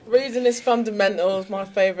Reading is fundamental is my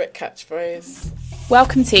favourite catchphrase.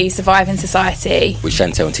 Welcome to Surviving Society With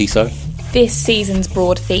Chantel and Tiso. This season's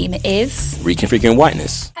broad theme is Reconfiguring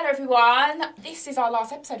whiteness. Hello everyone, this is our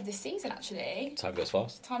last episode of this season actually. Time goes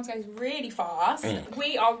fast. Time goes really fast.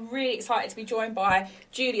 We are really excited to be joined by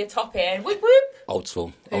Julia Toppin. Whoop whoop. Old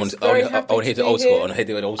school. I Who's want very to happy hit to the old be school. I here. want to hit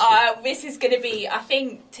the old school. This is going to be, I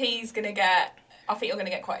think T's going to get, I think you're going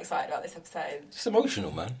to get quite excited about this episode. It's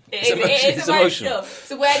emotional, man. It is emotional.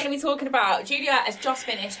 So we're going to be talking about, Julia has just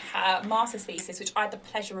finished her master's thesis, which I had the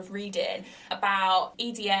pleasure of reading, about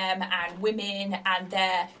EDM and women and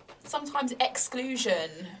their sometimes exclusion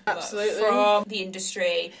Absolutely. from the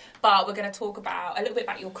industry. But we're going to talk about a little bit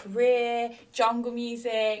about your career, jungle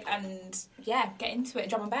music, and get into it,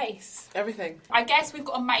 drum and bass. Everything. I guess we've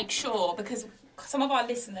got to make sure, because some of our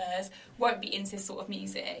listeners won't be into this sort of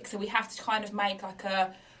music, so we have to kind of make like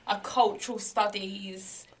a cultural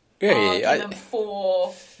studies argument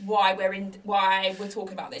for why we're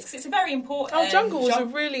talking about this, because it's a very important. Oh, jungle was a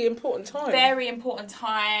really important time. Very important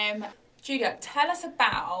time. Julia, tell us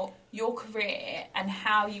about your career and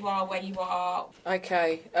how you are where you are.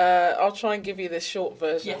 Okay, I'll try and give you the short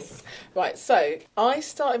version. Yes. Right, so I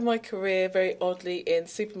started my career very oddly in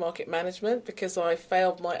supermarket management because I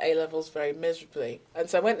failed my A-levels very miserably. And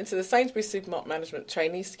so I went into the Sainsbury's Supermarket Management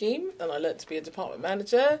trainee scheme and I learnt to be a department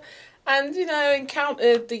manager. And,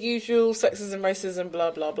 encountered the usual sexism, racism, blah,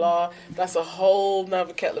 blah, blah. That's a whole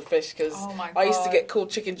nother kettle of fish because I used to get called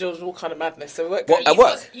Chicken George and all kind of madness. So What, at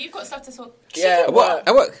work? You've got stuff to sort. Yeah, At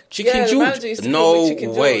work? Chicken the manager George? used to call me No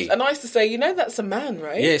Chicken way. George. And I used to say, that's a man,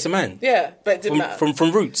 right? Yeah, it's a man. Yeah, but it didn't matter.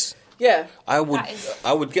 From Roots. Yeah. I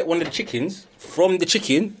would get one of the chickens from the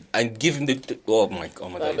chicken and give him the oh my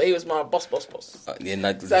No, days. but he was my boss. So So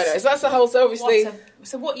that's the whole, so obviously...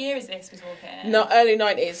 So what year is this we're talking? No, early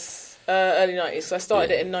 90s. Early 90s. So I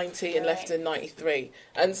started it in 90 and left in 93.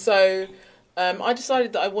 And so I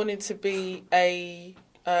decided that I wanted to be I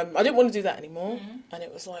didn't want to do that anymore. Mm-hmm. And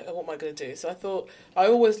it was like, what am I going to do? So I thought, I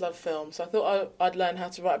always loved film. So I thought I'd learn how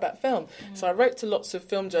to write about film. Mm-hmm. So I wrote to lots of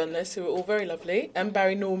film journalists who were all very lovely, and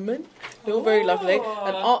Barry Norman, who were all very lovely,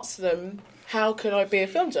 and asked them, how could I be a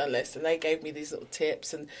film journalist? And they gave me these little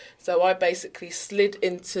tips. And so I basically slid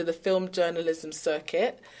into the film journalism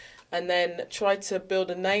circuit and then tried to build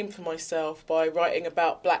a name for myself by writing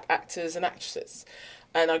about black actors and actresses.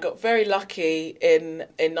 And I got very lucky in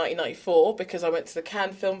 1994 because I went to the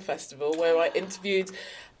Cannes Film Festival where I interviewed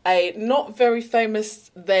a not very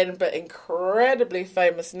famous then but incredibly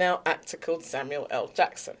famous now actor called Samuel L.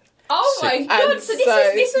 Jackson. Oh my god! And So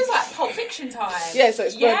this was like Pulp Fiction time. Yeah, so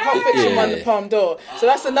it's when Pulp Fiction won the Palme d'Or. So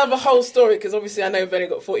that's another whole story because obviously I know we've only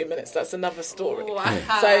got 40 minutes. That's another story. Wow.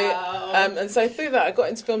 So through that I got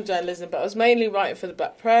into film journalism, but I was mainly writing for the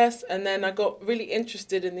Black Press, and then I got really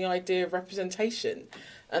interested in the idea of representation,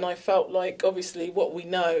 and I felt like obviously what we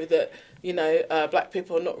know that black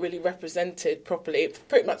people are not really represented properly.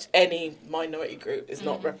 Pretty much any minority group is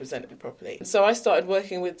not represented properly. So I started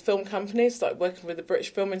working with film companies, started working with the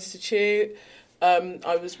British Film Institute.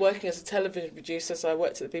 I was working as a television producer, so I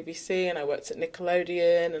worked at the BBC and I worked at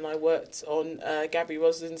Nickelodeon and I worked on Gabby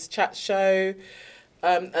Roslin's Chat Show.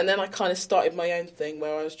 And then I kind of started my own thing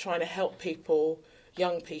where I was trying to help people,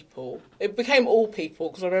 young people. It became all people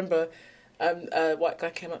because I remember... a white guy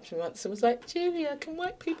came up to me once and was like, Julia, can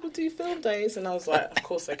white people do film days? And I was like, of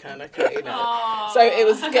course they can, okay, So it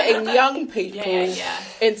was getting young people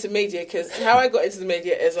into media, because how I got into the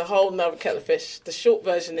media is a whole nother kettle of fish. The short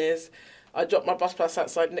version is I dropped my bus pass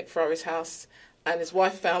outside Nick Ferrari's house and his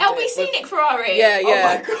wife found it. LBC Nick Ferrari? Yeah.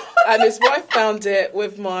 Oh my God. And his wife found it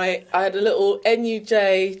with I had a little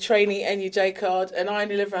trainee NUJ card, and I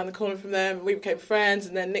only lived around the corner from them. We became friends,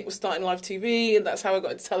 and then Nick was starting live TV, and that's how I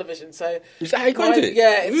got into television. So is that how you got into it?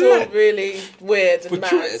 Yeah, it's all really weird and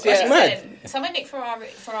mad. That's mad. Some of Nick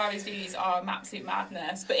Ferrari's views are absolute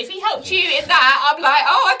madness, but if he helped you in that, I'm like,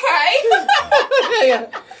 oh, okay.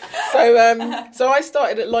 Yeah. So I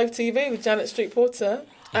started at live TV with Janet Street Porter.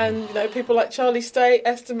 And, people like Charlie State,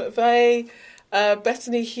 Esther McVeigh,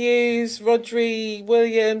 Bethany Hughes, Rodri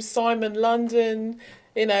Williams, Simon London.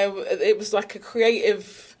 It was like a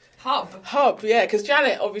creative hub, yeah, because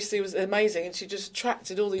Janet obviously was amazing and she just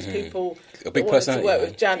attracted all these people a big that wanted personality, to work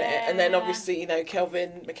with Janet. Yeah. And then obviously,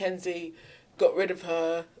 Kelvin Mackenzie got rid of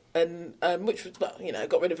her. And which was, got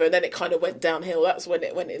rid of her, and then it kind of went downhill. That's when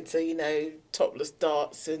it went into, Topless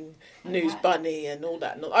Darts and News Bunny and all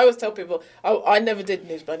that. And I always tell people, I never did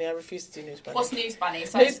News Bunny. I refused to do News Bunny. What's News Bunny?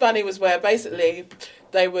 News Bunny was where basically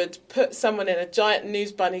they would put someone in a giant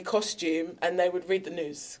News Bunny costume and they would read the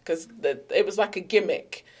news because it was like a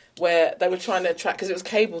gimmick. where they were trying to attract, because it was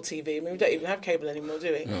cable TV. I mean, we don't even have cable anymore,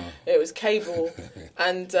 do we? No. It was cable,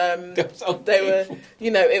 and they were,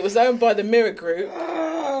 it was owned by the Mirror Group.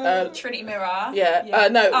 Trinity Mirror. Yeah.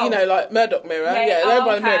 Like Murdoch Mirror. They're owned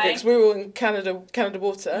by the Mirror Group, because we were all in Canada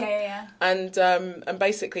Water. Yeah. And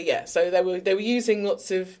basically, so they were using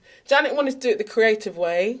lots of. Janet wanted to do it the creative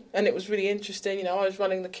way, and it was really interesting. I was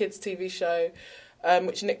running the kids' TV show,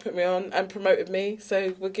 which Nick put me on and promoted me,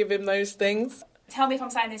 so we'll give him those things. Tell me if I'm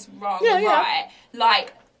saying this wrong, right?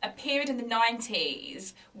 Like a period in the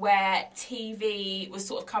 90s where TV was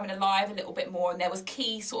sort of coming alive a little bit more, and there was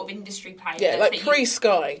key sort of industry players. Yeah, like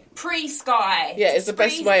pre-Sky. Pre-Sky. Yeah, it's the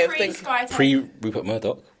best way of thinking. Pre-Rupert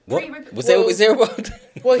Murdoch. What? Was there a world?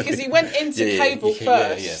 Well, because he went into cable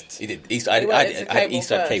first. Yeah, he did. I had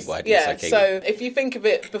Eastside Cable. So if you think of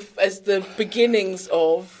it as the beginnings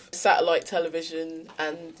of satellite television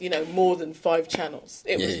and, more than 5 channels.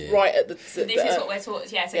 It was right at the... This is what we're talking...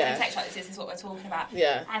 Yeah, so contextualize this is what we're talking about.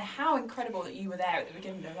 Yeah. And how incredible that you were there at the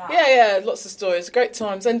beginning of that. Yeah, lots of stories, great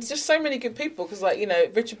times, and just so many good people, because,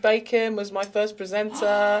 Richard Bacon was my first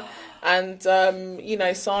presenter, and,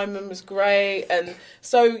 Simon was great, and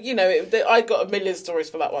so, I got a million stories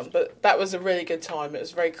for that one, but that was a really good time. It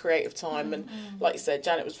was a very creative time, and like you said,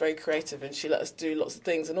 Janet was very creative, and she let us do lots of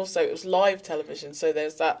things, and also it was live television, so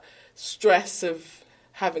there's that stress of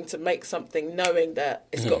having to make something knowing that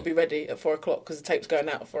it's got to be ready at 4:00 because the tape's going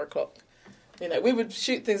out at 4:00. We would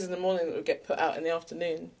shoot things in the morning that would get put out in the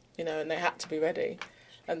afternoon, and they had to be ready.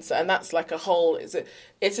 And that's like a whole,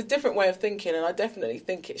 it's a different way of thinking, and I definitely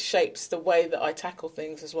think it shapes the way that I tackle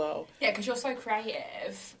things as well. Yeah, because you're so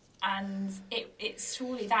creative, and it's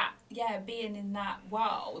surely that, being in that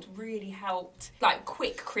world really helped, like,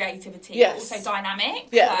 quick creativity, yes. But also dynamic.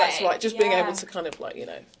 Yeah, like, that's right, just being able to kind of, like,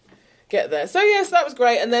 get there. So, yes, that was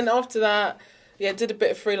great, and then after that, did a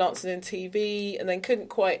bit of freelancing in TV, and then couldn't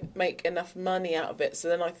quite make enough money out of it, so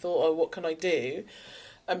then I thought, what can I do?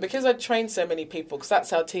 And because I'd trained so many people, because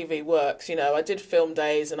that's how TV works, I did film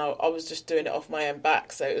days, and I was just doing it off my own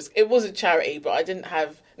back. So it was a charity, but I didn't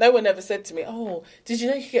have... No one ever said to me, did you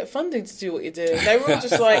know you could get funding to do what you're doing? They were all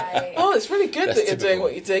just like, it's really good that you're doing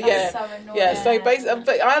what you do. That's so annoying. Yeah, so basically,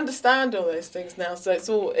 but I understand all those things now. So it's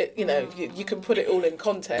all, you can put it all in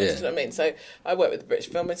context, you know what I mean? So I work with the British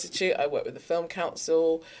Film Institute, I work with the Film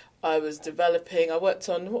Council, I worked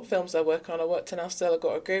on, what films I work on? I worked on I've Still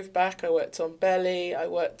Got a Groove Back, I worked on Belly, I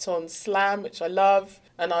worked on Slam, which I love,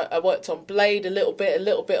 and I worked on Blade a little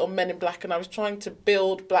bit on Men in Black, and I was trying to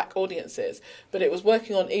build black audiences, but it was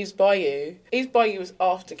working on Eve's Bayou. Eve's Bayou was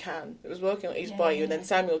after Cannes. It was working on Eve's Bayou, and then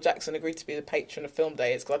Samuel Jackson agreed to be the patron of Film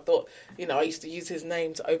Days, because I thought, I used to use his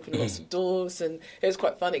name to open lots of doors, and it was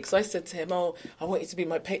quite funny, because I said to him, I want you to be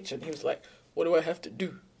my patron. He was like, what do I have to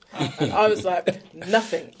do? And I was like,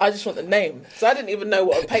 nothing. I just want the name. So I didn't even know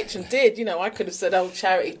what a patron did. I could have said,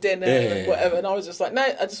 charity dinner and whatever. And I was just like, no,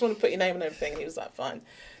 I just want to put your name and everything. He was like, fine.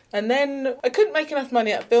 And then I couldn't make enough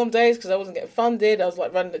money at Film Days because I wasn't getting funded. I was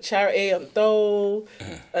like running a charity on Dole,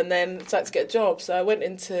 and then decided to get a job. So I went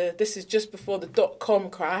into, this is just before the .com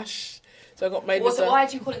crash. So I got made. Why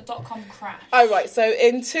do you call it .com crash? Oh, right. So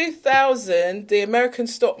in 2000, the American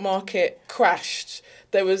stock market crashed.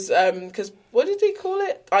 There was, because what did he call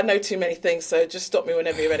it? I know too many things, so just stop me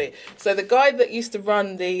whenever you're ready. So the guy that used to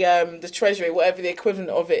run the Treasury, whatever the equivalent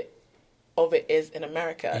of it is in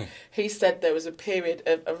America, he said there was a period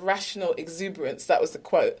of irrational exuberance. That was the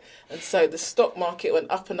quote. And so the stock market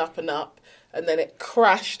went up and up and up, and then it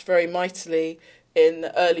crashed very mightily in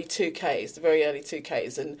the early 2Ks, the very early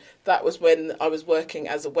 2Ks. And that was when I was working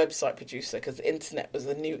as a website producer, because the internet was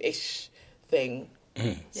a new-ish thing.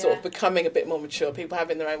 Sort of becoming a bit more mature, people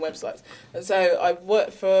having their own websites. And so I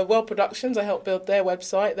worked for Well Productions. I helped build their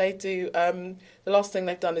website. They do, the last thing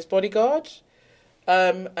they've done is Bodyguard.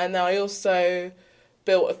 And I also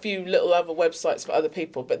built a few little other websites for other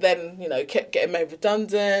people, but then, kept getting made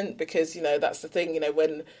redundant because, that's the thing,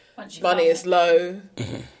 when money is low,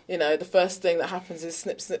 the first thing that happens is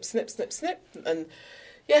snip, snip, snip, snip, snip. And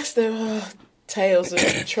yes, there are tales of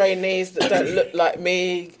trainees that don't look like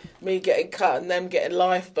me getting cut and them getting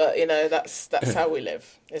life, but that's how we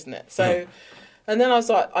live, isn't it? So, and then I was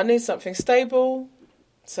like, I need something stable,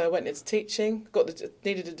 so I went into teaching.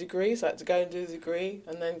 Needed a degree, so I had to go and do the degree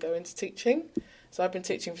and then go into teaching. So I've been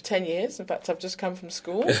teaching for 10 years. In fact, I've just come from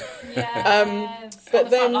school. Yes. But on the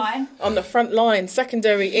then front line. On the front line,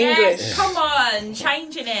 secondary English. Come on,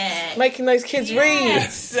 changing it. Making those kids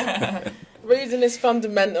read. Reading is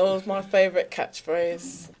fundamental is my favourite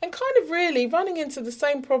catchphrase. And kind of really running into the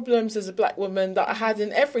same problems as a black woman that I had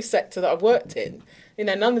in every sector that I worked in.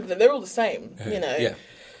 None of them, they're all the same, Yeah.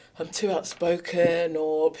 I'm too outspoken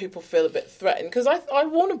or people feel a bit threatened, because I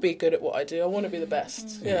want to be good at what I do. I want to be the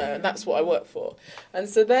best, you know, and that's what I work for. And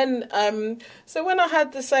so then, so when I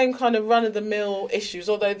had the same kind of run-of-the-mill issues,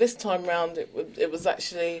 although this time round it was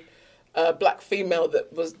actually a black female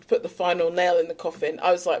that was put the final nail in the coffin,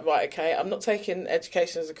 I was like, right, okay, I'm not taking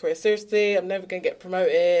education as a career seriously. I'm never going to get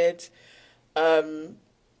promoted.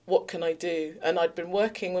 What can I do? And I'd been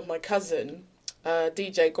working with my cousin,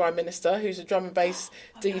 DJ Grime Minister, who's a drum and bass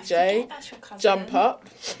DJ, Jump Up.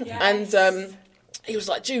 Yes. And he was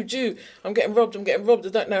like, Ju, I'm getting robbed, I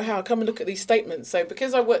don't know how, come and look at these statements. So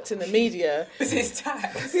because I worked in the media... Was his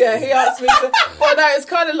tax? Yeah, he asked me to... Well, no, it's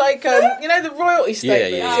kind of like, you know, the royalty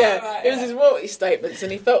statements. Yeah. Right, it was his royalty statements,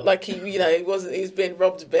 and he felt like he was being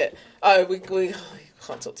robbed a bit. We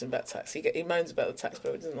can't talk to him about tax. He moans about the tax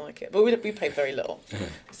bill, he doesn't like it. But we pay very little.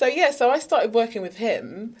 So I started working with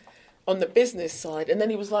him on the business side, and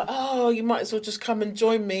then he was like, oh, you might as well just come and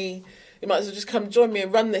join me. You might as well just come join me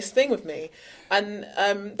and run this thing with me. And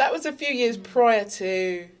that was a few years prior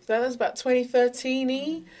to, that was about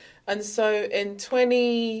 2013-y. And so in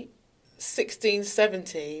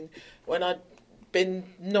 2016-17, when I'd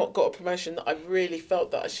not got a promotion that I really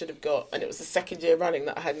felt that I should have got, and it was the second year running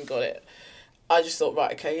that I hadn't got it, I just thought,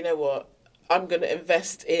 right, okay, you know what? I'm going to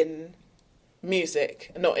invest in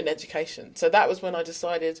music, not in education. So that was when I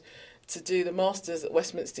decided to do the Masters at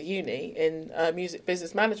Westminster Uni in Music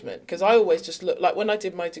Business Management, because I always just looked, like when I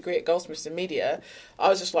did my degree at Goldsmiths in Media, I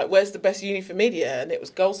was just like, where's the best uni for media? And it was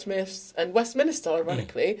Goldsmiths and Westminster,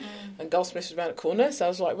 ironically, and Goldsmiths was around the corner, so I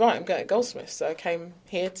was like, right, I'm going to Goldsmiths. So I came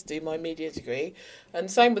here to do my media degree,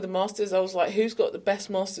 and same with the Masters. I was like, who's got the best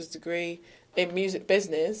Masters degree in music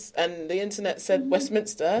business? And the internet said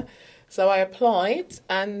Westminster, so I applied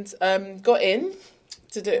and got in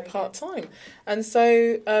to do it part-time. And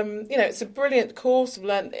so, it's a brilliant course. I've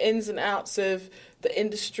learned the ins and outs of the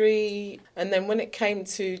industry. And then when it came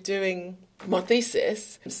to doing my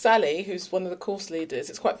thesis, Sally, who's one of the course leaders,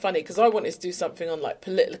 it's quite funny because I wanted to do something on like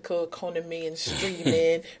political economy and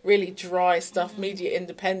streaming, really dry stuff, media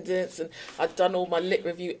independence, and I'd done all my lit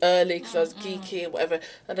review early because I was geeky and whatever.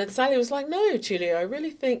 And then Sally was like, no, Julia, I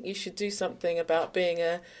really think you should do something about being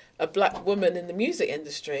a black woman in the music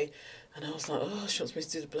industry. And I was like, oh, she wants me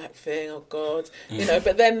to do the black thing, oh God.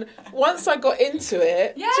 But then once I got into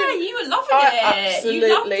it... Yeah, you were loving it. I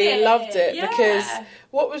absolutely loved it because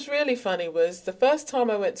what was really funny was the first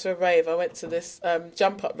time I went to a rave, I went to this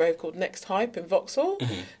jump up rave called Next Hype in Vauxhall,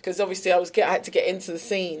 because obviously I had to get into the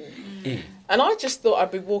scene. And I just thought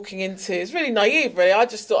I'd be walking into... It's really naive, really. I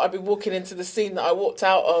just thought I'd be walking into the scene that I walked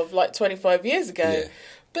out of like 25 years ago. Yeah.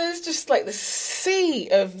 But it's just like the sea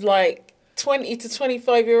of like 20 to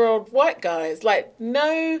 25-year-old white guys, like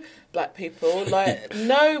no black people, like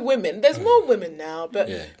no women. There's more women now, but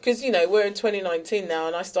because we're in 2019 now,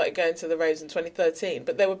 and I started going to the raves in 2013,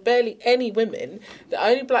 but there were barely any women. The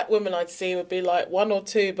only black women I'd see would be like one or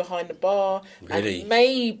two behind the bar, and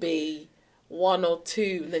maybe one or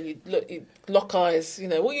two, and then you lock eyes,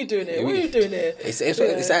 what are you doing here? What are you doing here? It's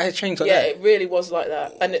that a change like that? Yeah, it really was like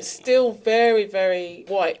that. And it's still very, very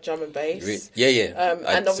white drum and bass.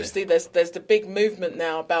 And obviously there's the big movement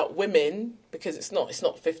now about women, because it's not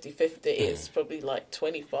 50-50, it's probably like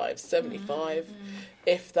 25-75,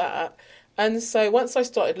 if that. And so once I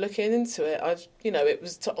started looking into it, it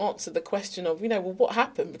was to answer the question of, well, what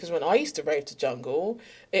happened? Because when I used to rave to jungle,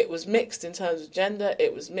 it was mixed in terms of gender,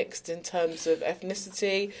 it was mixed in terms of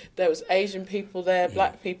ethnicity. There was Asian people there,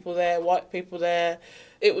 black people there, white people there.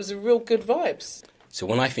 It was a real good vibes. So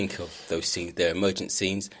when I think of those scenes, they're emergent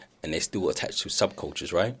scenes, and they're still attached to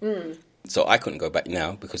subcultures, right? So I couldn't go back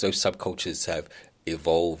now because those subcultures have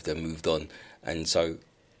evolved and moved on. And so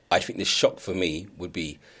I think the shock for me would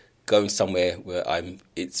be going somewhere where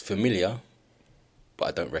it's familiar, but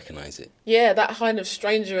I don't recognise it. Yeah, that kind of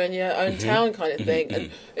stranger in your own town kind of thing.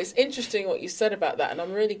 And it's interesting what you said about that, and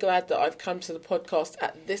I'm really glad that I've come to the podcast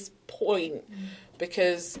at this point,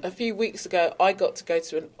 because a few weeks ago I got to go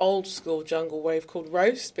to an old school jungle rave called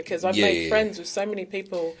Roast, because I've made friends with so many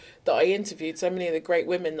people that I interviewed, so many of the great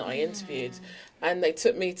women that I interviewed, and they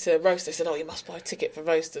took me to Roast. They said, oh, you must buy a ticket for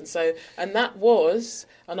Roast. And that was,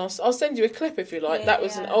 and I'll send you a clip if you like, that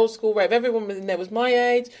was an old school rave. Everyone in there was my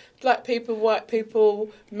age, black people, white people,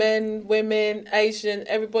 men, women, Asian,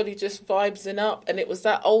 everybody just vibesing up, and it was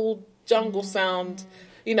that old jungle sound.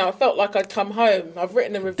 I felt like I'd come home. I've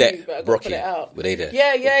written a review, but I've got to put it out. Were they there?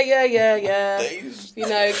 Yeah.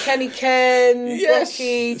 Kenny Ken,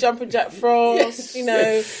 Brocky, Jumpin' Jack Frost,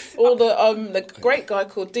 all the great guy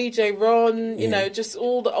called DJ Ron, just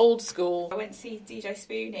all the old school. I went to see DJ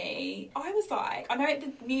Spoonie. I was like, I know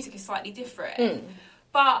the music is slightly different,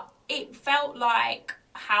 but it felt like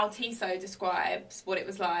how Tissot describes what it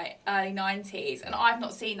was like early 90s, and I've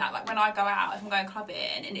not seen that. Like when I go out, if I'm going clubbing,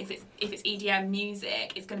 and if it's EDM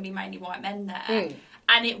music, it's going to be mainly white men there.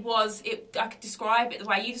 And I could describe it the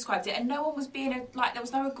way you described it, and no one was being there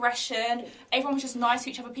was no aggression. Everyone was just nice to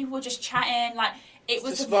each other. People were just chatting, like it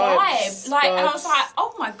was just a vibe. vibes. And I was like,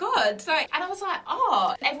 oh my god! And I was like,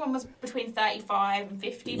 oh, everyone was between 35 and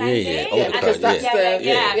 50, maybe. Because that's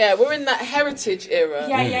we're in that heritage era.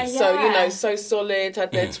 So So Solid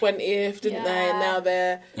had their 20th, didn't they? And now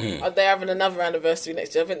they're having another anniversary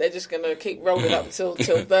next year. I think they're just going to keep rolling up till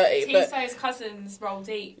 30. Tissot's cousins roll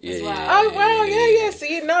deep as well. Oh wow, yeah. So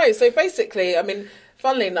So basically, I mean,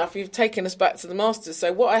 funnily enough, you've taken us back to the Masters.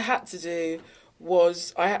 So what I had to do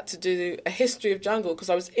was I had to do a history of jungle because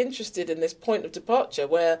I was interested in this point of departure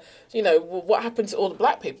where, what happened to all the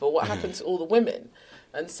black people, what happened to all the women.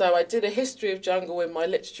 And so I did a history of jungle in my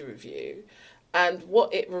literature review, and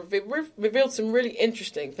what it revealed some really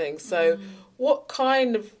interesting things. So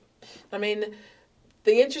the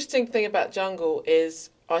interesting thing about jungle is,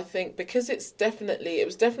 I think, because it was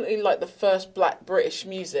definitely like the first black British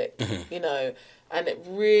music, and it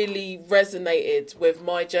really resonated with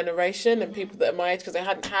my generation and people that are my age because they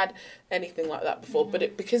hadn't had anything like that before.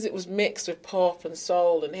 But because it was mixed with pop and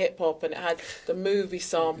soul and hip hop, and it had the movie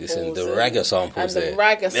samples, the ragga samples, and the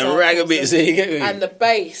ragga bits, and the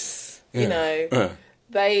bass,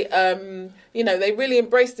 they really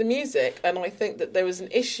embraced the music. And I think that there was an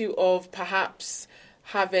issue of perhaps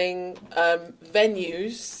having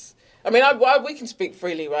venues. I mean, we can speak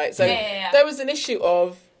freely, right? So there was an issue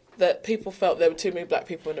of that people felt there were too many black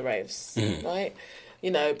people in the raves, right?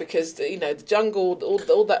 Because the jungle,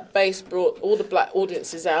 all that bass brought all the black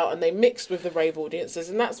audiences out, and they mixed with the rave audiences,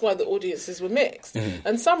 and that's why the audiences were mixed.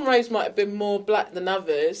 And some raves might have been more black than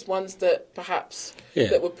others, ones that perhaps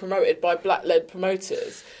that were promoted by black-led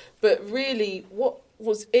promoters. But really, what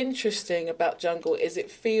was interesting about jungle is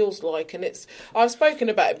it feels like, and I've spoken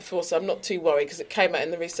about it before, so I'm not too worried because it came out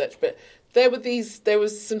in the research, but there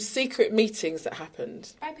was some secret meetings that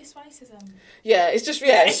happened. Rapist racism. Yeah, it's just,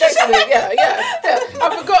 yeah.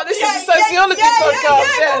 I forgot this is a sociology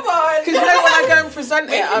podcast. Come on. Because when I go and present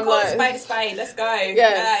it, I'm like... Spade, let's go.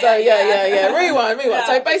 Rewind. Yeah.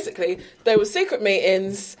 So basically, there were secret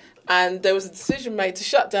meetings, and there was a decision made to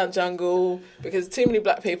shut down jungle because too many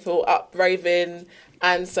black people up raving.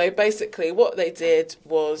 And so basically what they did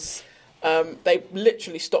was they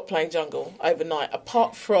literally stopped playing jungle overnight,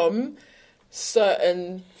 apart from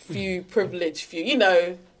certain privileged few.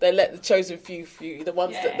 They let the chosen few, the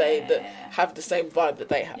ones that have the same vibe that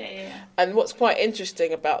they have. And what's quite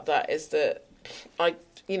interesting about that is that I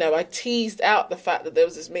teased out the fact that there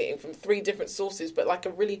was this meeting from 3 different sources, but like a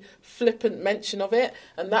really flippant mention of it.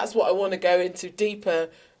 And that's what I want to go into deeper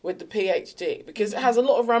with the PhD, because it has a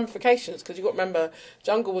lot of ramifications, because you've got to remember,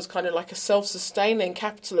 jungle was kind of like a self-sustaining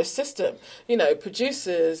capitalist system.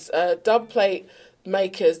 Producers, dub plate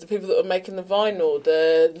makers, the people that were making the vinyl,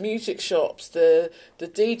 the music shops, the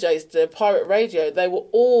DJs, the pirate radio, they were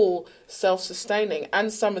all self-sustaining,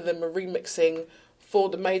 and some of them were remixing for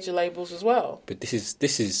the major labels as well. But this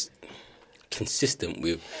is consistent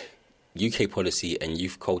with UK policy and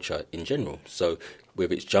youth culture in general. So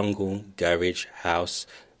whether it's jungle, garage, house,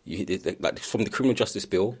 like from the criminal justice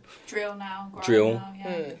bill, drill now,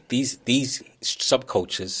 these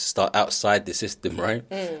subcultures start outside the system, right?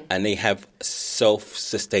 And they have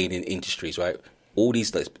self-sustaining industries, right? All these,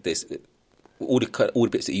 there's all the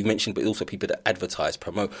bits that you mentioned, but also people that advertise,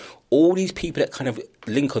 promote, all these people that kind of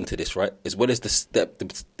link onto this, right? As well as the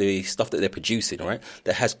stuff that they're producing, right?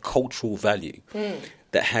 That has cultural value,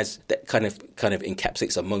 that kind of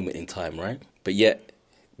encapsulates a moment in time, right? But yet,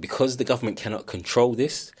 because the government cannot control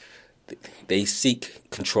this, they seek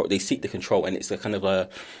control. They seek the control, and it's a kind of a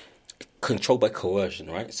control by coercion,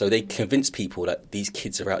 right? So they convince people that these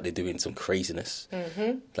kids are out there doing some craziness.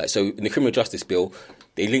 Like, so in the criminal justice bill,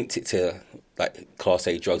 they linked it to like Class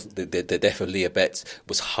A drugs. The death of Leah Betts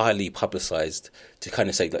was highly publicised to kind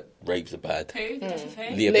of say that raves are bad. Who?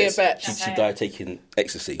 Leah Betts. She died taking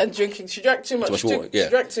ecstasy and drinking. She drank too much water. She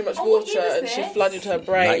drank too much water, and she flooded her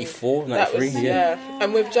brain. 94, 93,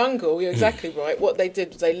 And with jungle, you're exactly right. What they did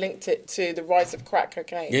was they linked it to the rise of crack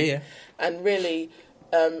cocaine. And really,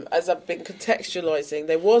 as I've been contextualising,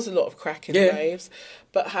 there was a lot of crack in raves.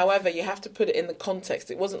 But however, you have to put it in the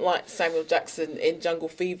context. It wasn't like Samuel Jackson in Jungle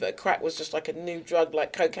Fever. Crack was just like a new drug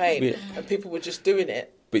like cocaine, and people were just doing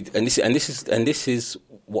it. But this is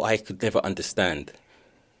what I could never understand.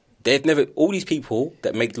 They've never, all these people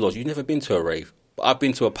that make the laws, you've never been to a rave. But I've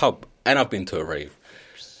been to a pub and I've been to a rave.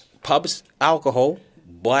 Pubs, alcohol,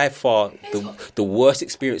 by far the worst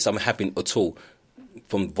experience I'm having at all.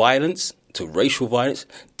 From violence to racial violence,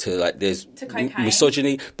 to like there's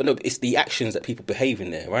misogyny, but no, it's the actions that people behave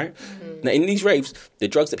in there, right? Mm-hmm. Now in these raves, the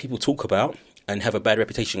drugs that people talk about and have a bad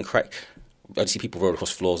reputation, crack. I see people roll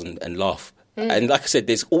across floors and laugh, and like I said,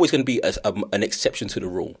 there's always going to be an exception to the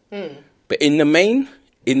rule. But in the main,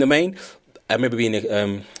 I remember being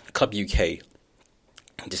in Club UK.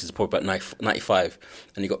 This is probably about 95,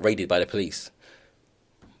 and he got raided by the police.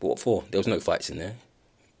 But what for? There was no fights in there.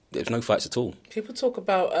 There was no fights at all. People talk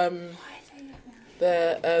about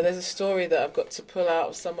there's a story that I've got to pull out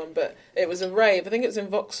of someone, but it was a rave. I think it was in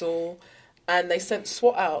Vauxhall, and they sent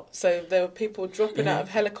SWAT out. So there were people dropping out of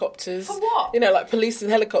helicopters. For what? You know, like police in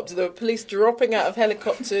helicopters. There were police dropping out of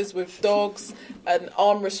helicopters with dogs and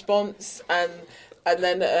armed response. And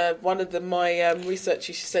then one of my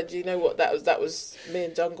researchers, she said, you know what, that was me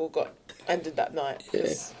and Jungle got ended that night.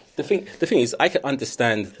 Yeah. The thing is, I can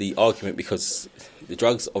understand the argument because the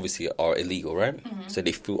drugs obviously are illegal, right? Mm-hmm. So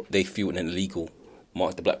they feel an illegal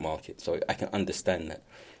the black market. So I can understand that.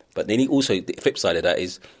 But then also the flip side of that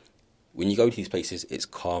is when you go to these places, it's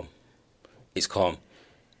calm. It's calm.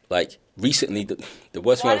 Like recently, the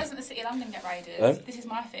worst. Why doesn't the City of London get raided? This is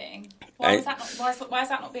my thing. Why is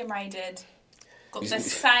that not being raided? Got the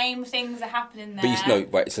same things are happening there.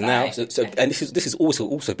 But right. So now, and this is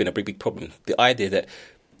also been a big problem. The idea that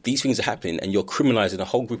these things are happening and you're criminalising a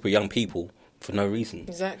whole group of young people for no reason.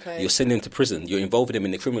 Exactly. You're sending them to prison. You're involving them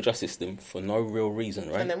in the criminal justice system for no real reason,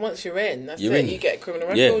 right? And then once you're in, that's it. You get a criminal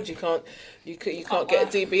record. Yeah. You can't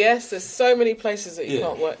get a DBS. There's so many places that you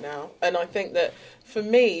can't work now. And I think that for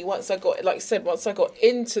me, once I got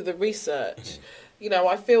into the research, you know,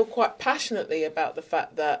 I feel quite passionately about the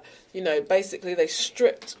fact that, you know, basically they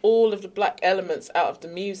stripped all of the black elements out of the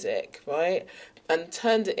music, right, and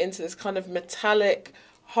turned it into this kind of metallic,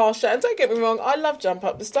 harsher. And don't get me wrong, I love Jump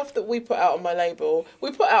Up. The stuff that we put out on my label,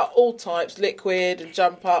 we put out all types, Liquid and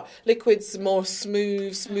Jump Up. Liquid's more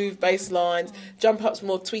smooth bass lines. Jump Up's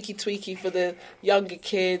more tweaky for the younger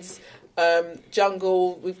kids.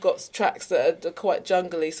 Jungle, we've got tracks that are quite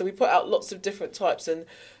jungly. So we put out lots of different types. And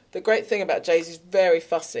the great thing about Jay-Z's very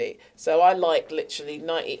fussy. So I like literally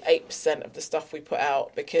 98% of the stuff we put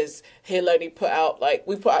out because he'll only put out, like,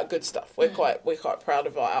 we put out good stuff. We're quite proud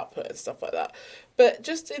of our output and stuff like that. But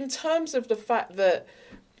just in terms of the fact that,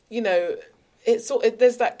 you know,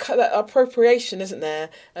 there's that appropriation, isn't there?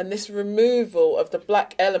 And this removal of the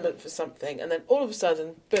black element for something. And then all of a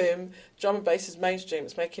sudden, boom, drum and bass is mainstream.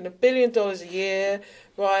 It's making $1 billion a year,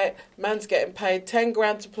 right? Man's getting paid 10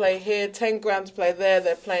 grand to play here, 10 grand to play there.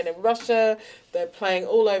 They're playing in Russia. They're playing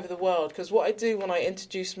all over the world. Because what I do when I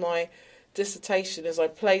introduce my dissertation is I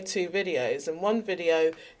play 2 videos, and one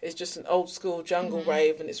video is just an old school jungle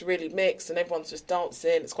rave, and it's really mixed and everyone's just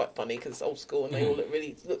dancing. It's quite funny because it's old school and they all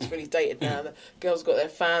looks really dated now. The girls got their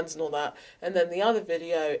fans and all that. And then the other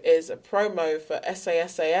video is a promo for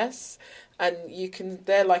SASAS, and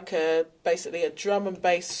they're like basically a drum and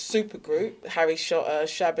bass super group. Harry Shotter,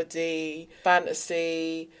 Shabba D,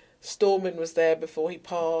 Fantasy, Stormin was there before he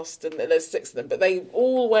passed, and there's 6 of them. But they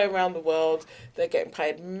all the way around the world, they're getting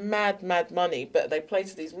paid mad money, but they play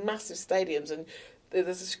to these massive stadiums, and there's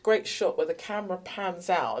this great shot where the camera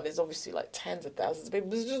pans out, and there's obviously like tens of thousands of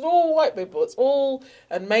people. It's just all white people. It's all,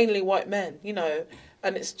 and mainly white men, you know.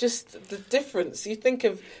 And it's just the difference. You think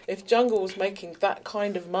of if Jungle was making that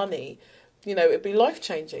kind of money, you know, it'd be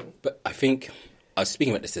life-changing. But I think, I was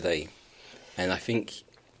speaking about this today, and I think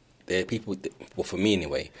there are people, well, for me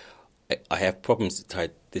anyway, I have problems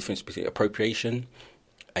tied the difference between appropriation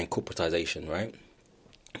and corporatization, right?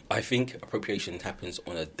 I think appropriation happens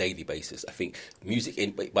on a daily basis. I think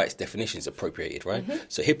music, by its definition, is appropriated, right? Mm-hmm.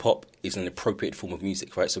 So hip-hop is an appropriated form of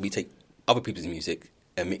music, right? So we take other people's music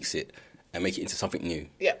and mix it and make it into something new.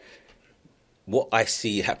 Yeah. What I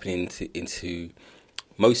see happening into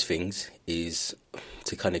most things is,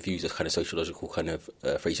 to kind of use a kind of sociological kind of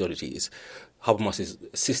phraseology, is Habermas's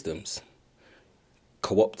systems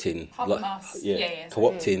co-opting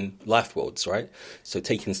co-opting life worlds, right? So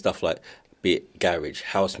taking stuff like, be it garage,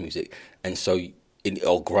 house music, and so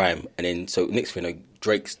or grime, and then so next thing you know,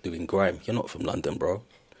 Drake's doing grime. You're not from London, bro.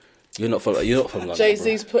 You're not from London.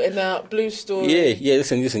 Jay-Z's putting out Blue Story. Yeah.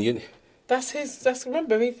 Listen.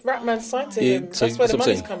 Remember, Rapman signed to him. So that's where the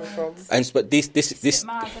money's coming from. But this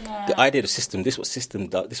the idea of the system. This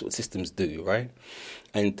is what systems do, right?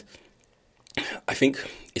 And I think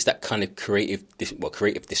it's that kind of creative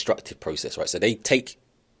destructive process, right? So the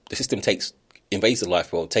system invades the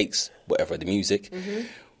life world, takes whatever, the music,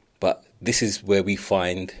 but this is where we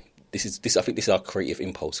find this. I think this is our creative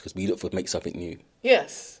impulse because we look for make something new.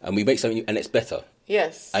 Yes. And we make something new, and it's better.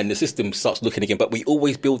 Yes. And the system starts looking again, but we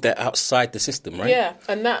always build that outside the system, right? Yeah,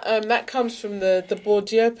 and that comes from the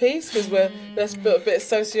Bourdieu piece because there's a bit of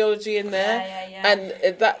sociology in there, and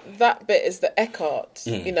that bit is the Eckhart,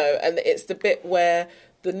 you know, and it's the bit where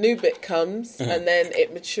the new bit comes and then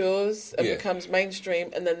it matures and becomes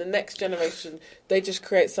mainstream, and then the next generation they just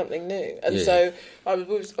create something new. And so I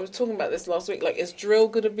was talking about this last week. Like, is drill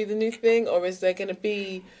going to be the new thing, or is there going to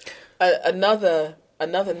be another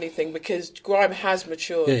new thing? Because grime has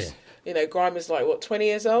matured. Yeah. You know, grime is like, what, 20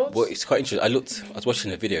 years old? Well, it's quite interesting. I was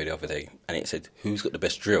watching a video the other day, and it said, who's got the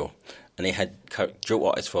best drill? And they had drill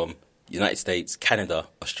artists from United States, Canada,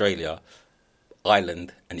 Australia,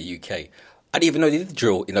 Ireland, and the UK. I didn't even know they did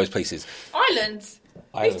drill in those places. Ireland?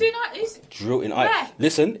 Who's doing that? Drill in Ireland.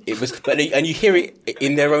 Listen, it was... and you hear it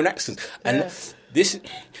in their own accent. And this...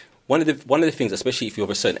 One of the things, especially if you're of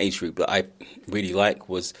a certain age group, that I really like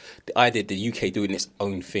was the idea of the UK doing its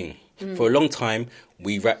own thing. For a long time,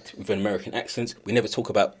 we rapped with an American accent. We never talk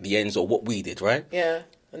about the ends or what we did, right? Yeah.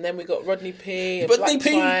 And then we got Rodney P. And Rodney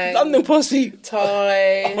P. London Posse.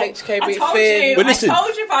 Ty, HKB Finn. I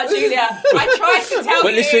told you about Julia. I tried to tell you.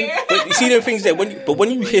 But you see them things there.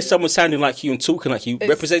 When you hear someone sounding like you and talking like you,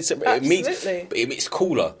 represents it. It means it's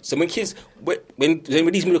cooler. So when kids, when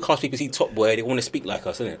these middle class people see Top Boy, they want to speak like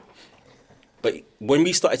us, isn't it? But when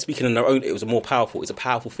we started speaking on our own, it was a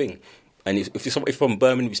powerful thing. And if you're somebody from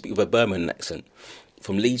Birmingham, you speak with a Birmingham accent.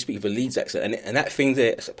 From Leeds, speak with a Leeds accent. And that thing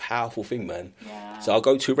there, it's a powerful thing, man. Yeah. So I'll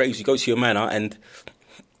go to a raves, you go to your manor, and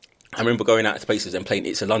I remember going out to places and playing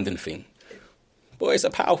It's a London Thing. Boy, it's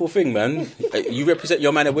a powerful thing, man. You represent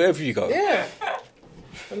your manor wherever you go. Yeah.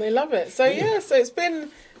 And they love it. So, so it's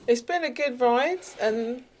been a good ride.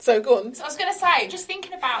 And so, go on. So I was going to say, just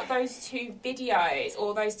thinking about those two videos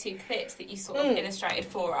or those two clips that you sort of illustrated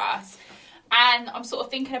for us, and I'm sort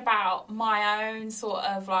of thinking about my own sort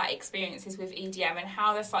of like experiences with EDM and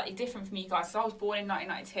how they're slightly different from you guys. So I was born in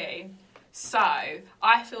 1992. So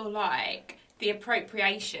I feel like the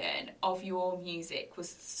appropriation of your music was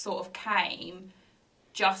sort of came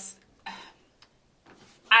just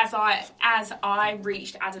as I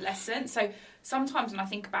reached adolescence. So sometimes when I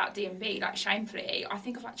think about D&B, like shamefully, I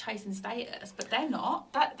think of like Chasing Status, but they're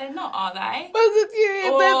not. They're not, are they?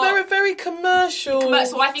 Well, they're a very commercial.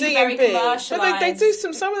 So I think D&B. very commercial. But they do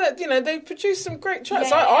some of that. You know, they produce some great tracks.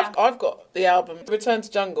 I've got the album Return to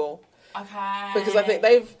Jungle. Okay. Because I think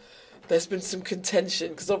there's been some contention,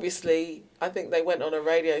 because obviously I think they went on a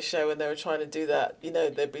radio show and they were trying to do that, you know,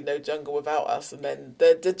 there'd be no jungle without us. And then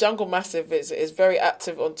the Jungle Massive is very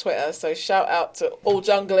active on Twitter, so shout out to all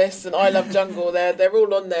junglists and I Love Jungle. They're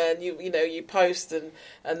all on there, and you post, and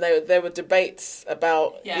there were debates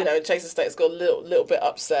about, you know, Chasing Status got a little bit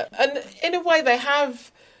upset. And in a way they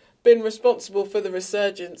have been responsible for the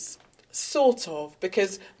resurgence. Sort of,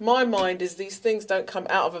 because my mind is these things don't come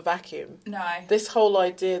out of a vacuum. No. This whole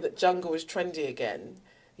idea that jungle is trendy again,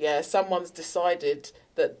 someone's decided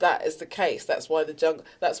that is the case. That's why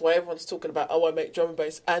that's why everyone's talking about, I make drum and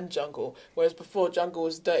bass and jungle, whereas before jungle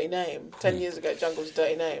was a dirty name. 10 years ago, jungle was a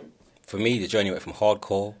dirty name. For me, the journey went from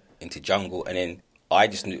hardcore into jungle, and then I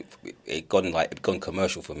just knew it gone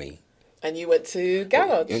commercial for me. And you went to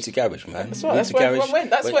Garage. You went to Garage, man. That's right. That's where everyone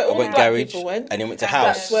went. That's where all the black people went. And then went to House.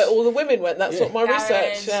 That's where all the women went. That's what my Garage,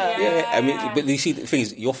 research. Yeah. I mean, but you see, the thing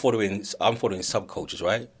is, I'm following subcultures,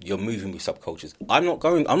 right? You're moving with subcultures. I'm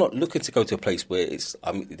not looking to go to a place where there's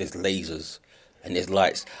lasers and there's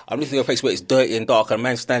lights. I'm looking to a place where it's dirty and dark, and a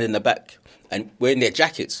man standing in the back and wearing their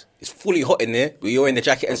jackets. It's fully hot in there, but you're in the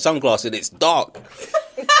jacket and sunglasses and it's dark.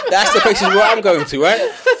 That's the places where I'm going to,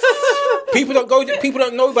 right? People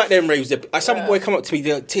don't know about them raves. Some boy come up to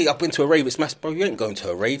me, T, I've been to a rave. It's massive. Bro, you ain't going to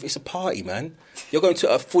a rave. It's a party, man. You're going to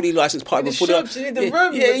a fully licensed party. You need the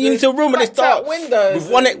room. Yeah, you need a room and it's dark. Windows.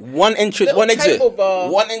 With one entrance, one exit. Bar.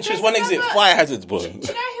 One entrance, one exit. Fire hazards, boy. Do you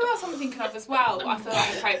know who else I'm thinking of as well that I feel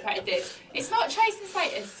like appropriated this? It's not Chasing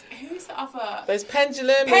Status. Who's the other? There's Pendulum.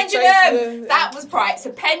 That was right.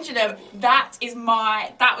 So Pendulum, that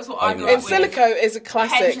was what I grew up with. Silico is a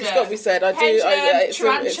classic. Pendulum. It's got to be said. It's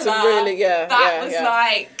a really,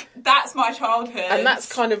 that's my childhood. And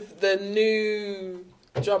that's kind of the new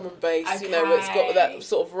drum and bass, you know, where it's got that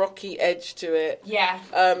sort of rocky edge to it. Yeah.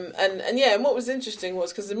 And what was interesting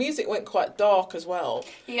was because the music went quite dark as well.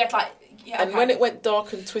 When it went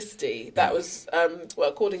dark and twisty, that was,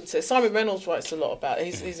 according to Simon Reynolds writes a lot about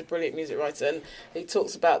it. He's a brilliant music writer, and he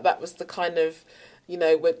talks about that was the kind of, you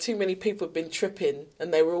know, where too many people had been tripping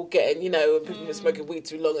and they were all getting, you know, when people were smoking weed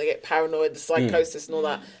too long, they get paranoid, the psychosis and all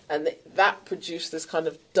that. And that produced this kind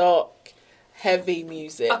of dark, heavy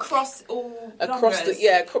music across all across genres.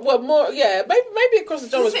 maybe across the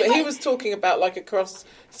genres, but he was talking about like across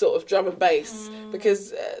sort of drum and bass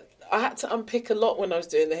because I had to unpick a lot when I was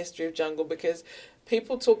doing the history of jungle because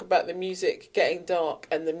people talk about the music getting dark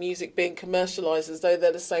and the music being commercialised as though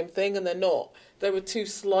they're the same thing, and they're not. There were two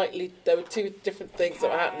different things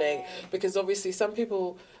that were happening because obviously some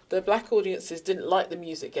people, the black audiences didn't like the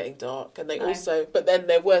music getting dark, and they also, but then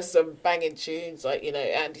there were some banging tunes like, you know,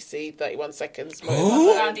 Andy C, 31 Seconds.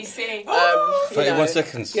 Andy C. 31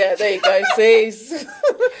 Seconds. Yeah, there you go, see.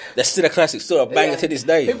 That's still a classic, still a banger to this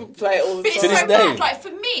day. People play it all the But time. it's so this day. bad. Like, for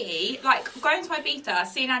me, like, going to Ibiza,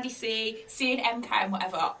 seeing Andy C, seeing MK and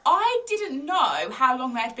whatever, I didn't know how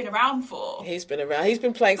long they'd been around for. He's been around. He's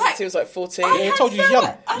been playing since he was like 14. I told you he's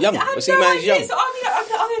young. Young. I I see man's young. So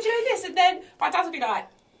I'm doing this, and then my dad would be like,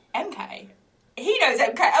 MK? He knows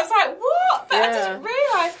MK. I was like, what? But I didn't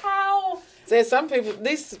realise how... So yeah, some people,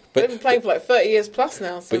 they've been playing for like 30 years plus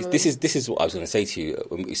now. But this is what I was going to say to you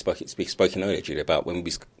when we spoken earlier, Julie, about when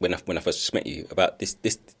I first met you about this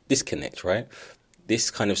disconnect, right?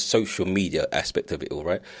 This kind of social media aspect of it all,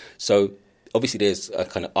 right? So obviously there's a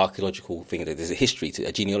kind of archaeological thing, there's a history,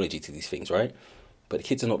 a genealogy to these things, right? But the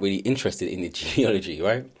kids are not really interested in the genealogy,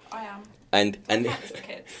 right? I am. And The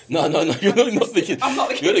kids. no, you're not the kids. I'm not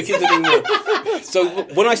the kids. You're the kids anymore. So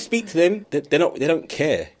when I speak to them, they don't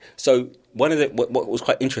care. So one of what was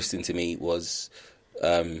quite interesting to me was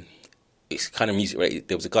it's kind of music. Right?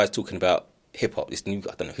 There was a guy talking about hip hop. This new,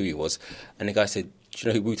 I don't know who he was, and the guy said, "Do you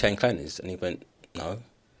know who Wu-Tang Clan is?" And he went, "No."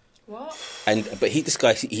 What? But this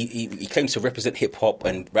guy he claims to represent hip hop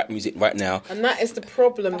and rap music right now. And that is the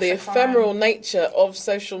problem, the ephemeral nature of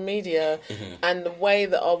social media and the way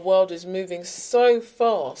that our world is moving so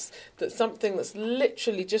fast that something that's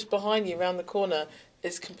literally just behind you around the corner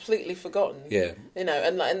is completely forgotten. Yeah. You know,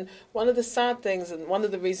 and one of the sad things and one of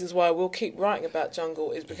the reasons why I will keep writing about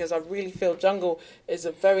jungle is because I really feel jungle is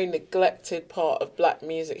a very neglected part of black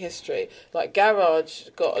music history. Like garage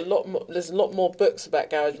got a lot more, there's a lot more books about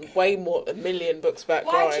garage, way more, 1 million books about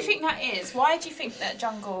grime. Why do you think that is? Why do you think that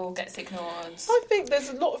jungle gets ignored? I think there's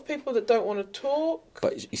a lot of people that don't want to talk.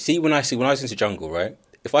 But you see, when I was into jungle, right?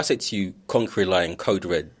 If I said to you, Concrete Lion, Code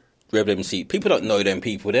Red, Rebel MC, people don't know them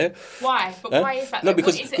people there. Why? But why is that? No,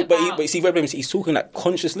 because what is it but about? you see, Rebel MC, he's talking like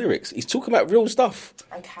conscious lyrics. He's talking about real stuff.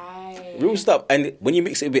 Okay. Real stuff. And when you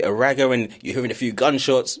mix it a bit of ragga and you're hearing a few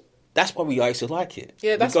gunshots, that's why we used to like it.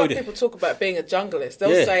 Yeah, that's why people talk about being a junglist.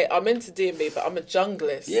 They'll say, I'm into D&B, but I'm a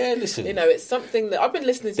junglist. Yeah, listen. You know, it's something that... I've been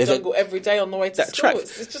listening to jungle every day on the way to school. Track.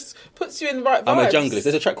 It just puts you in the right vibes. I'm a junglist.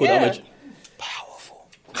 There's a track called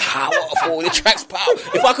Powerful. The track's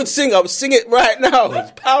powerful. If I could sing, I would sing it right now.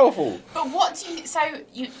 It's powerful. But what do you... So,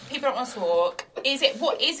 people don't want to talk.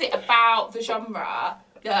 What is it about the genre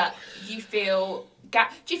that you feel... Do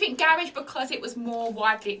you think garage, because it was more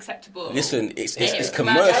widely acceptable? Listen, it's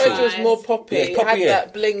commercial. Garage was more poppy. Yeah, poppy, it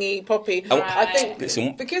had that blingy poppy. Right. I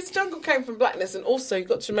think because jungle came from blackness, and also you've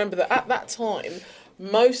got to remember that at that time,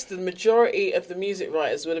 the majority of the music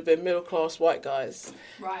writers would have been middle class white guys.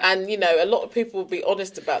 Right. And, you know, a lot of people will be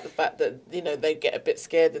honest about the fact that, you know, they get a bit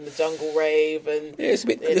scared in the jungle rave. And yeah, it's a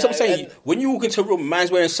bit. That's what I'm saying. When you walk into a room, man's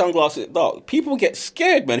wearing sunglasses at dark, people get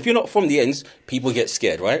scared, man. If you're not from the ends, people get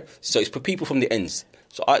scared, right? So it's for people from the ends.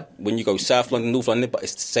 So when you go South London, North London, but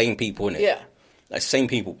it's the same people, innit? Yeah. Like, same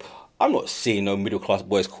people. I'm not seeing no middle class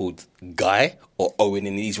boys called Guy or Owen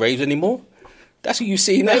in these raves anymore. That's what you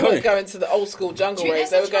see now. They weren't going to the old school jungle raves.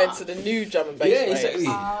 They were going to the new drum and bass raves. Exactly.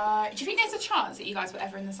 Do you think there's a chance that you guys were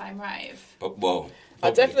ever in the same rave? I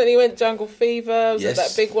definitely went Jungle Fever. I was at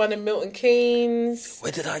Yes. that big one in Milton Keynes.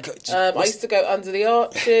 Where did I go? I used to go Under the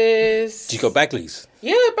Arches. Did you go Bagley's?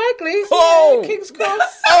 Yeah, Bagley's. Oh! Yeah, King's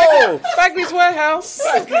Cross. Oh! Bagley's Warehouse.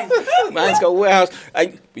 Man's got a warehouse.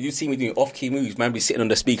 But you see me doing off-key moves. Man be sitting on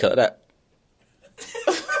the speaker like that.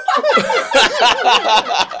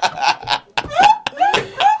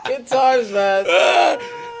 Good times, man.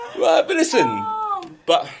 Right, but listen.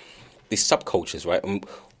 But these subcultures, right? And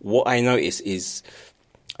what I notice is,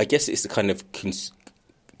 I guess it's the kind of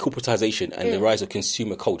corporatization and the rise of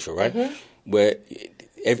consumer culture, right? Where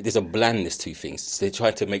there's a blandness to things. So they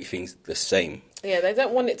try to make things the same. Yeah, they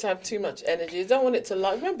don't want it to have too much energy. They don't want it to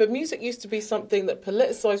remember, music used to be something that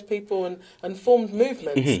politicised people and formed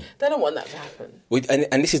movements. They don't want that to happen. Well,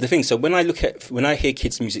 and this is the thing. So when I hear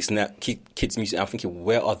kids' music now, I'm thinking,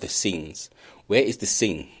 where are the scenes? Where is the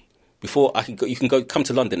scene? Before I can go, you can come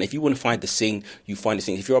to London. If you want to find the scene, you find the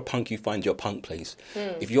scene. If you're a punk, you find your punk place.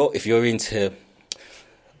 If you're into,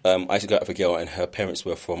 I used to go out with a girl and her parents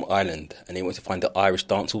were from Ireland and they wanted to find the Irish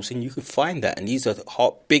dancehall scene. You could find that, and these are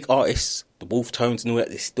big artists, the Wolf Tones and all that.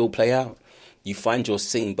 They still play out. you find your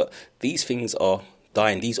scene. But these things are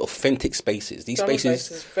dying. These authentic spaces. These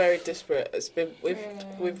spaces is very disparate. It's been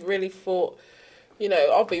we've really fought. You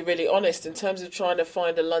know, I'll be really honest, in terms of trying to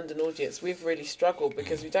find a London audience, we've really struggled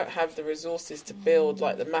because we don't have the resources to build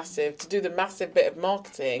to do the massive bit of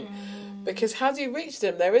marketing. Because how do you reach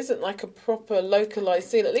them? There isn't like a proper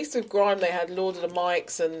localised scene. At least with grime, they had Lord of the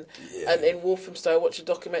Mics and in Walthamstow, I watched a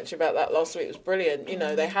documentary about that last week. It was brilliant. You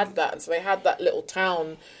know, they had that. And so they had that little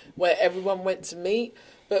town where everyone went to meet.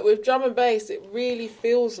 But with drum and bass, it really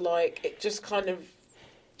feels like it just kind of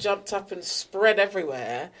jumped up and spread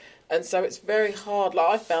everywhere. And so it's very hard. Like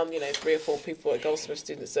I found, 3 or 4 people at Goldsmith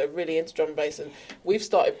students that are really into drum and bass, and we've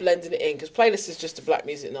started blending it in because Playlist is just a black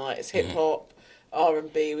music night. It's hip hop,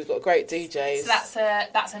 R&B. We've got great DJs. So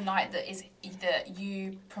that's a night that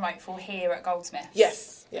you promote for here at Goldsmith.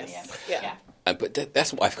 Yes. Yeah. But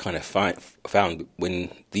that's what I've kind of found when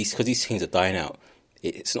these scenes are dying out.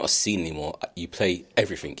 It's not a scene anymore. You play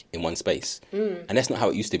everything in one space, and that's not how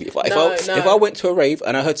it used to be. If I went to a rave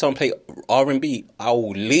and I heard someone play R&B, I will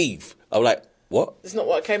leave. I'm like, what? It's not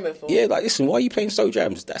what I came here for. Yeah, like listen, why are you playing slow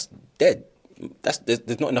jams? That's dead.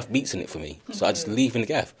 There's not enough beats in it for me, so I just leave in the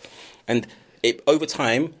gaff. And over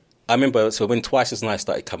time, I remember when Twice as Nice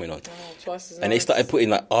started coming on, and they started putting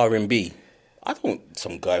like R&B. I don't want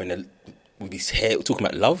some guy in there with his hair talking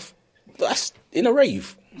about love. That's in a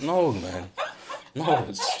rave. No, man. No,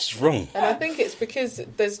 it's wrong. And I think it's because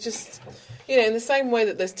there's just, in the same way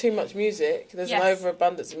that there's too much music, there's an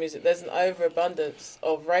overabundance of music, there's an overabundance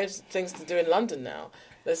of raves, things to do in London now.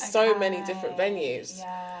 There's so many different venues.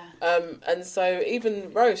 Yeah. And so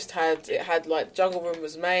even Roast had like Jungle Room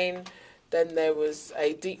was main, then there was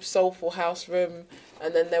a deep soulful house room,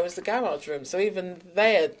 and then there was the garage room. So even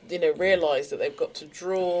they had, realised that they've got to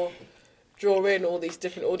draw in all these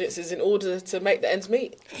different audiences in order to make the ends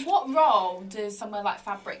meet. What role does somewhere like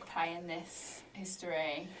Fabric play in this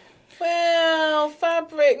history? Well,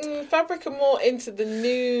 Fabric are more into the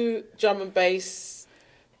new drum and bass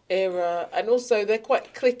era, and also they're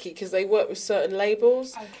quite cliquey because they work with certain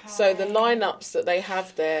labels. Okay. So the lineups that they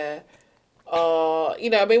have there are,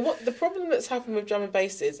 what the problem that's happened with drum and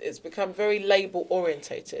bass is it's become very label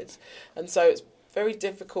orientated, and so it's very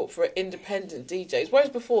difficult for independent DJs. Whereas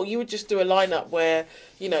before, you would just do a lineup where,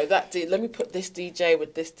 let me put this DJ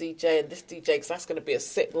with this DJ and this DJ because that's going to be a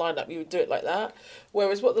sick lineup. You would do it like that.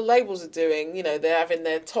 Whereas what the labels are doing, they're having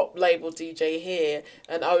their top label DJ here,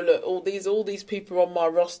 and look, all these people are on my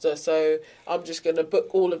roster, so I'm just going to book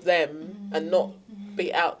all of them and not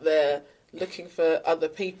be out there looking for other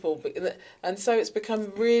people. And so it's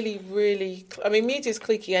become really, really. Media's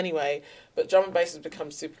cliquey anyway, but drum and bass has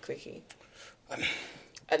become super cliquey.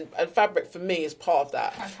 And Fabric for me is part of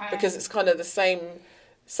that because it's kind of the same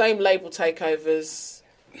label takeovers,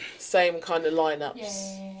 same kind of lineups.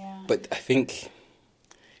 Yeah. But I think,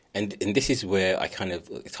 and this is where I kind of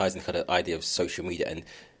it ties in kind of idea of social media and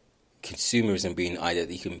consumerism being the idea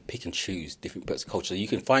that you can pick and choose different parts of culture. You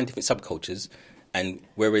can find different subcultures, and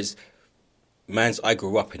whereas I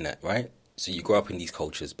grew up in that, right? So you grow up in these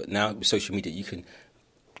cultures, but now with social media you can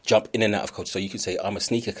jump in and out of culture. So you can say, I'm a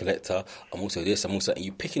sneaker collector, I'm also this, I'm also... And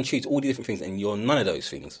you pick and choose all the different things, and you're none of those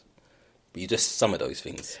things. But you're just some of those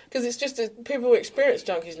things. Because it's just people are experience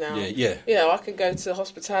junkies now. Yeah. I can go to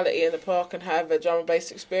hospitality in the park and have a drum and bass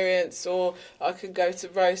experience, or I can go to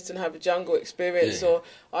Roast and have a jungle experience, or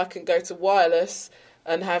I can go to Wireless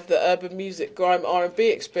and have the urban music, grime, R&B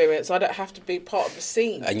experience. I don't have to be part of the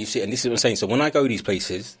scene. And you see, and this is what I'm saying. So when I go to these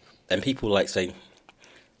places, and people like saying...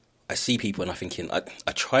 I see people and I'm thinking, I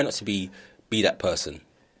try not to be that person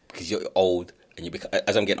because you're old and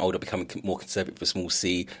as I'm getting older, becoming more conservative for small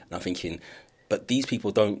C. And I'm thinking, but these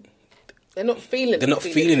people don't. They're not feeling it. They're not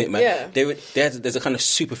feeling it, man. Yeah. There's a kind of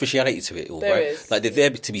superficiality to it all, there right? Is. Like they're there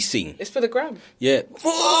to be seen. It's for the gram. Yeah.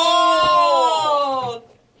 Oh!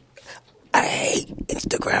 I hate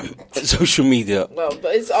Instagram and social media. Well,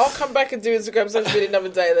 but I'll come back and do Instagram social media another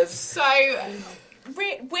day.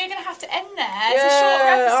 We're going to have to end there. It's a shorter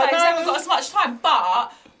episode, so we haven't got as much time,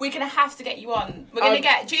 but we're going to have to get you on. We're going to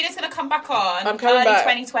get... Julia's going to come back on early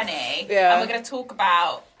 2020, and we're going to talk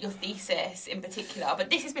about your thesis in particular. But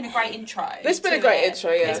this has been a great intro. It's been a great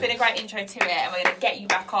intro, yeah. It's been a great intro to it, and we're going to get you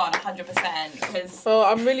back on 100%. Because... Oh,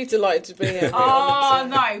 I'm really delighted to be here.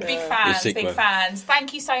 Big fans.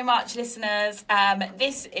 Thank you so much, listeners.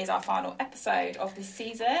 This is our final episode of this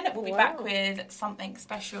season. We'll be back with something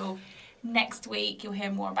special next week. You'll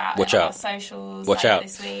hear more about it on our socials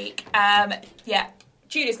this week.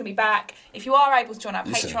 Julia's going to be back. If you are able to join our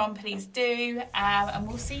Patreon, please do. And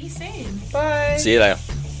we'll see you soon. Bye. See you later.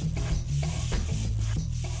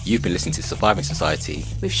 You've been listening to Surviving Society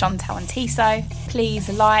with Chantal and Tissot. Please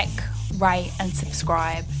like, rate and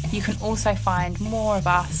subscribe. You can also find more of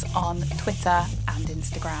us on Twitter and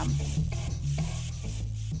Instagram.